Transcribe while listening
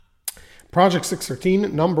Project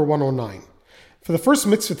 613, number 109. For the first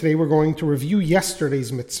mitzvah today, we're going to review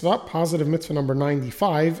yesterday's mitzvah, positive mitzvah number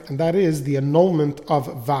 95, and that is the annulment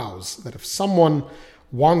of vows. That if someone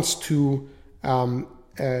wants to annul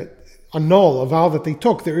a vow that they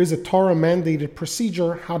took, there is a Torah-mandated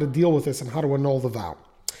procedure how to deal with this and how to annul the vow.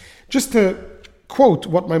 Just to quote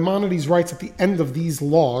what Maimonides writes at the end of these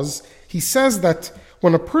laws, he says that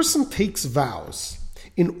when a person takes vows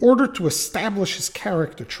in order to establish his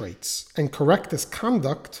character traits and correct his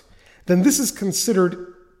conduct, then this is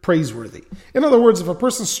considered praiseworthy. In other words, if a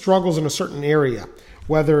person struggles in a certain area,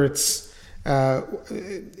 whether it's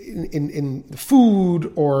in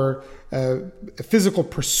food or physical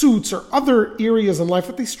pursuits or other areas in life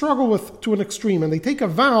that they struggle with to an extreme, and they take a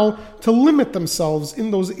vow to limit themselves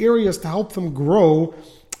in those areas to help them grow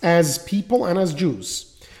as people and as Jews.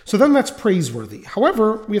 So then that's praiseworthy.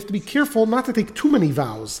 However, we have to be careful not to take too many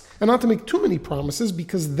vows and not to make too many promises,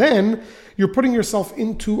 because then you're putting yourself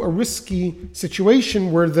into a risky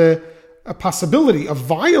situation where the possibility of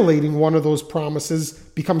violating one of those promises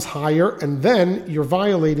becomes higher, and then you're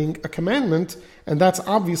violating a commandment, and that's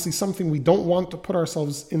obviously something we don't want to put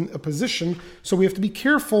ourselves in a position. So we have to be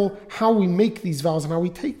careful how we make these vows and how we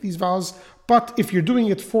take these vows. But if you're doing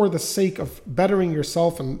it for the sake of bettering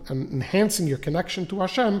yourself and enhancing your connection to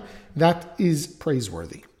Hashem, that is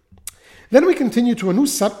praiseworthy. Then we continue to a new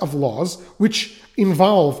set of laws which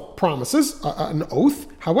involve promises, an oath.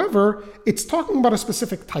 However, it's talking about a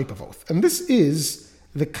specific type of oath. And this is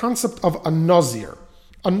the concept of a Nazir.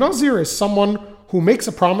 A Nazir is someone who makes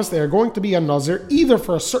a promise they are going to be a Nazir either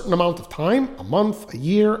for a certain amount of time, a month, a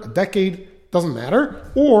year, a decade, doesn't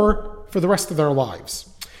matter, or for the rest of their lives.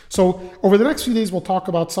 So over the next few days, we'll talk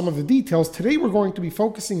about some of the details. Today, we're going to be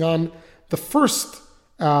focusing on the first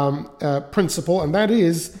principle, and that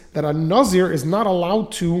is that a Nazir is not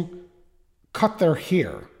allowed to cut their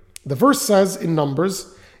hair. The verse says in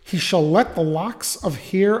Numbers, he shall let the locks of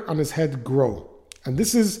hair on his head grow. And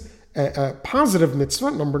this is a positive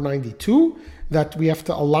mitzvah, number 92, that we have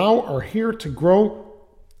to allow our hair to grow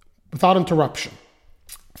without interruption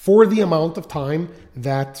for the amount of time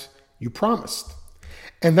that you promised.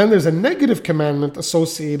 And then there's a negative commandment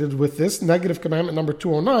associated with this, negative commandment number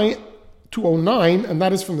 209, and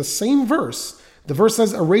that is from the same verse. The verse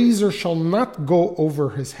says, a razor shall not go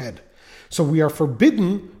over his head. So we are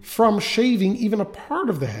forbidden from shaving even a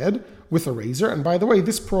part of the head with a razor. And by the way,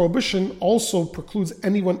 this prohibition also precludes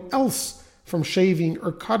anyone else from shaving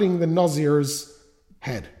or cutting the Nazir's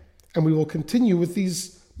head. And we will continue with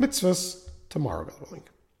these mitzvahs tomorrow, God willing.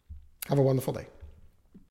 Have a wonderful day.